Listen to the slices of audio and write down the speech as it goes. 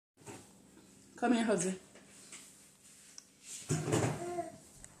Come here, Jose.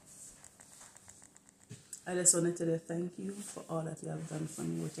 I just wanted to thank you for all that you have done for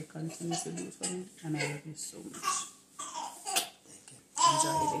me, what you continue to do for me, and I love you so much. Thank you.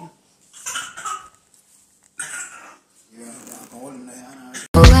 Enjoy the day.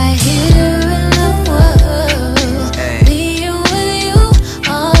 Right here in the world, being with you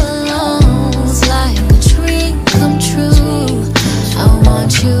all alone is like a dream come true. I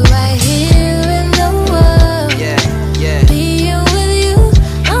want you right here in the world, being with you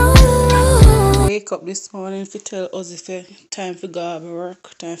all alone. Wake up this morning to tell us if time for go to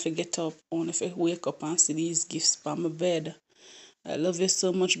work, time for get up, only if I wake up and see these gifts on my bed. I love you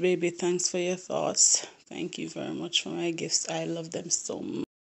so much, baby. Thanks for your thoughts. Thank you very much for my gifts. I love them so much.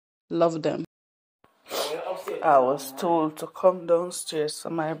 Love them. I was told to come downstairs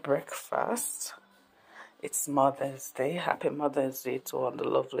for my breakfast. It's Mother's Day. Happy Mother's Day to all the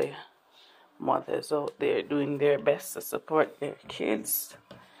lovely mothers out there doing their best to support their kids.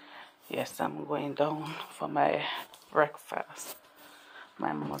 Yes, I'm going down for my breakfast.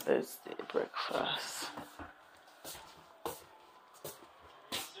 My Mother's Day breakfast.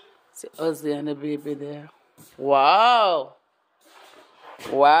 See Ozzy and the baby there. Wow!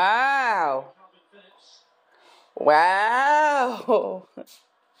 Wow! Wow!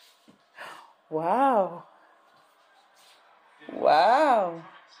 Wow! Wow!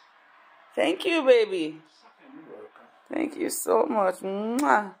 Thank you, baby. Thank you so much.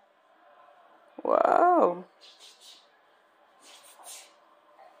 Mwah. Wow!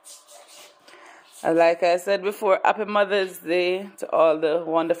 And like I said before, happy Mother's Day to all the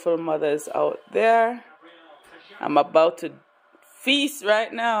wonderful mothers out there. I'm about to feast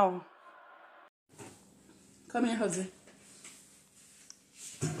right now. Come here, Jose.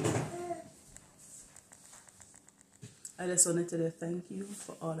 I just wanted to thank you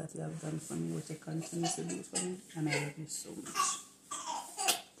for all that you have done for me, what you continue to do for me, and I love you so much.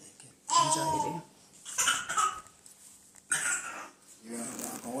 Thank you. Enjoy the day.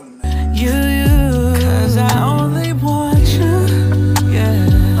 Cause I only want you, yeah.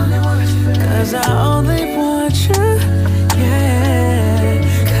 Cause I only want you, yeah.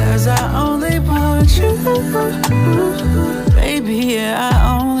 Cause I only want you, baby, yeah.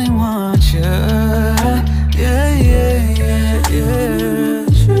 I only want you, yeah, yeah, yeah, yeah.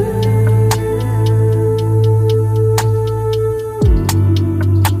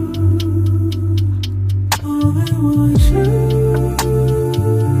 Only want you.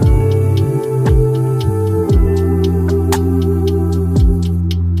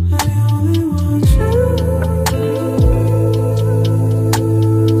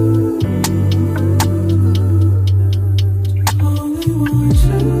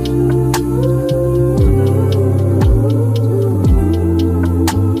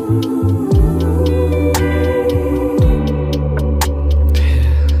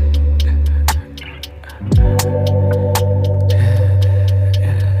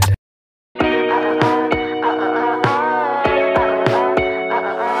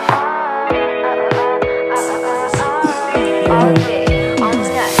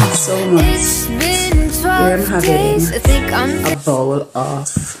 So much. Here I'm having a bowl of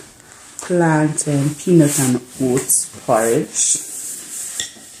plantain, peanut and oats porridge.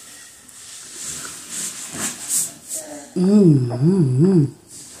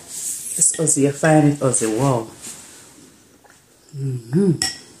 Yes, Ozzy, you find it, Ozzy. Wow.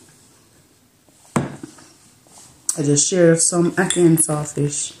 I just shared some ackee and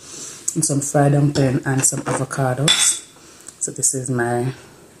saltfish and some fried dumpling and some avocados. So this is my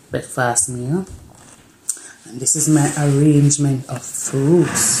breakfast meal. And this is my arrangement of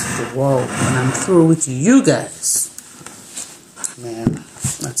fruits. Wow, and I'm through with you guys. Man,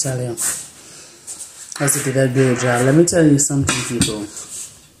 I tell you, Ozzy did a great job. Let me tell you something, people.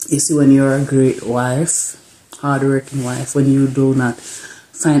 You see, when you're a great wife, hard-working wife, when you do not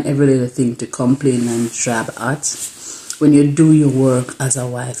find every little thing to complain and drab at, when you do your work as a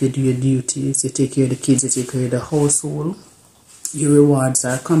wife, you do your duties, you take care of the kids, you take care of the household, your rewards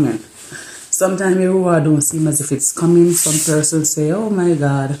are coming. Sometimes your reward don't seem as if it's coming. Some persons say, oh my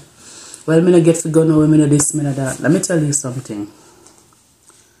God, well, I'm not get to go now, I'm not this, I'm not that. Let me tell you something.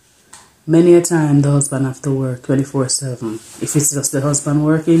 Many a time the husband have to work 24/7. If it's just the husband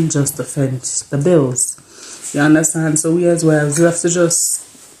working, just to finish the bills. You understand? So we as wives, we have to just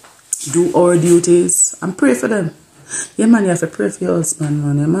do our duties and pray for them. Yeah, man, you have to pray for your husband,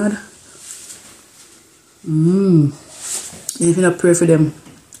 man. You mad? If you don't pray for them,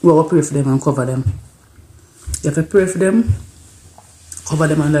 we will pray for them and cover them. You have to pray for them, cover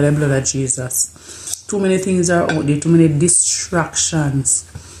them under the blood of Jesus. Too many things are out there, too many distractions.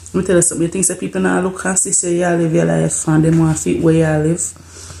 Let me tell you something. You think that people now look and see say you live your life and them want to fit where you live.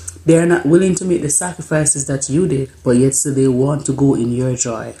 They are not willing to make the sacrifices that you did, but yet still they want to go in your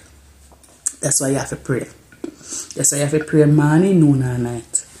joy. That's why you have to pray. That's why you have to pray morning, noon, and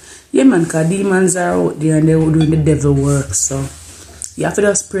night. Yeah, man, because demons are out there and they're doing the devil work. So you have to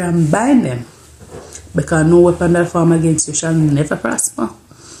just pray and bind them. Because no weapon that form against you shall never prosper.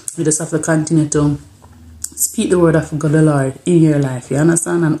 You just have to continue to speak the word of God the Lord in your life. You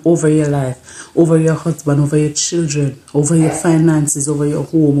understand? And over your life, over your husband, over your children, over your finances, over your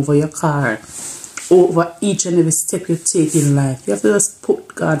home, over your car, over each and every step you take in life. You have to just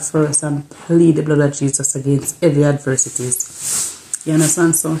put God first and plead the blood of Jesus against every adversities. You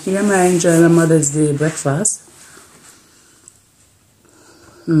understand? So here am I enjoying my Mother's Day breakfast.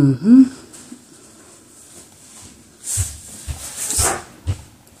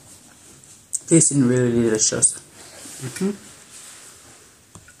 Tasting really delicious.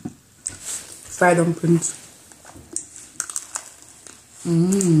 Fried dumplings.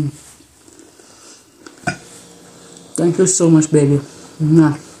 Thank you so much, baby.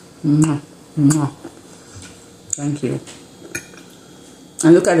 Mwah. Mwah. Mwah. Thank you.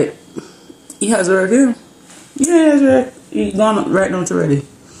 And look at it. He has it right here. Yeah, he has it right. He gone up right now to ready.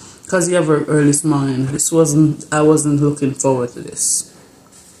 Because he have an early this morning. I wasn't looking forward to this.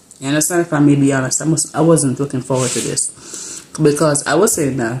 You understand? If I may be honest, I wasn't looking forward to this. Because I was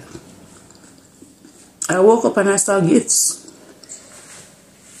saying that I woke up and I saw gifts.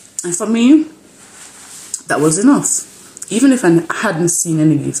 And for me, that was enough. Even if I hadn't seen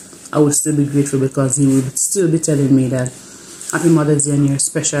any gift, I would still be grateful because he would still be telling me that Happy Mother's Day and you're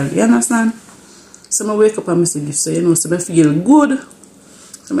special. You understand? So I wake up and I see gifts. So you know, so I feel good.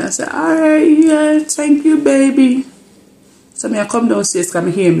 So I say, alright, yeah, thank you, baby. So I come downstairs because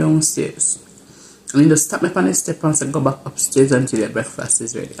I hear him downstairs. And he just stop me up on the step and say, go back upstairs until your breakfast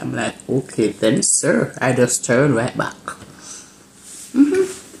is ready. I'm like, okay then, sir. I just turn right back.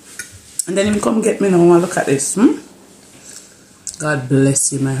 And then he come get me now and look at this. God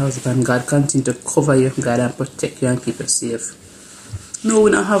bless you, my husband. God continue to cover you, God, and protect you and keep you safe. No,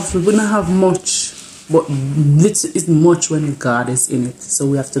 we don't have much, but little is much when God is in it. So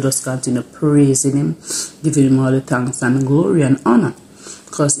we have to just continue praising him, giving him all the thanks and glory and honor,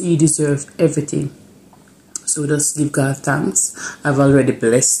 because he deserves everything. So just give God thanks. I've already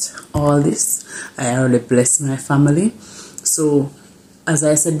blessed all this. I already blessed my family. So as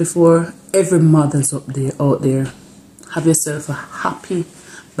I said before, every mother's out there, have yourself a happy,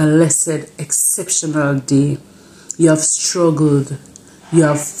 blessed, exceptional day. You have struggled. You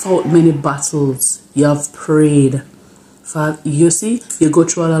have fought many battles. You have prayed. You see, you go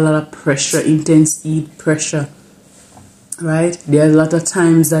through a lot of pressure, intense heat pressure. Right? There are a lot of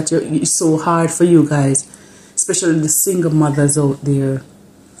times that it's so hard for you guys, especially the single mothers out there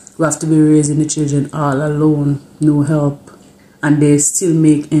who have to be raising the children all alone, no help. And they still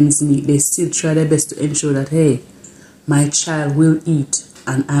make ends meet. They still try their best to ensure that, hey, my child will eat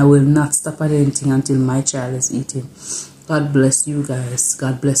and I will not stop at anything until my child is eating. God bless you guys.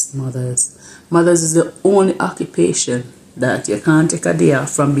 God bless mothers. Mothers is the only occupation that you can't take a day off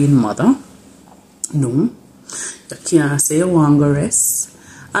from being mother. No. You can't say you want to rest.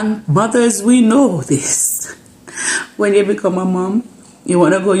 And mothers, we know this. When you become a mom, you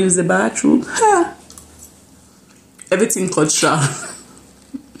want to go use the bathroom. Ha! Everything cut short.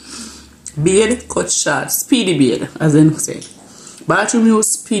 Beard cut short. Speedy beard, as they say. Bathroom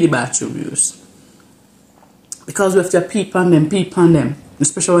use, speedy bathroom use. Because we have to peep on them,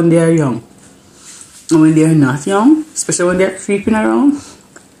 especially when they are young. And when they are not young, especially when they are creeping around,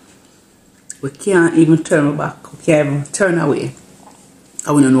 we can't even turn back. We can't even turn away.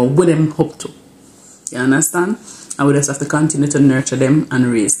 I want to know what them up to. You understand? And we just have to continue to nurture them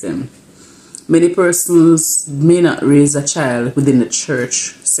and raise them. Many persons may not raise a child within the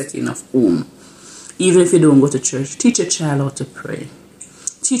church setting of home. Even if you don't go to church, teach your child how to pray.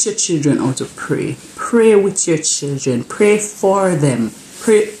 Teach your children how to pray. Pray with your children. Pray for them.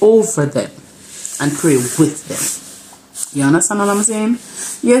 Pray over them. And pray with them. You understand what I'm saying?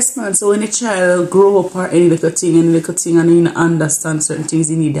 Yes, man. So when a child grow up or any little thing, and he understand certain things,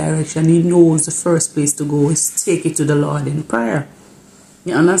 he need direction, he knows the first place to go is take it to the Lord in prayer.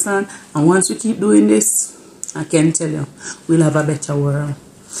 You understand? And once we keep doing this, I can tell you, we'll have a better world.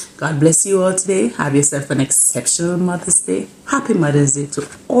 God bless you all today. Have yourself an exceptional Mother's Day. Happy Mother's Day to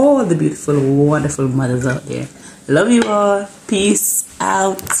all the beautiful, wonderful mothers out there. Love you all. Peace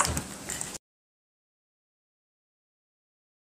out.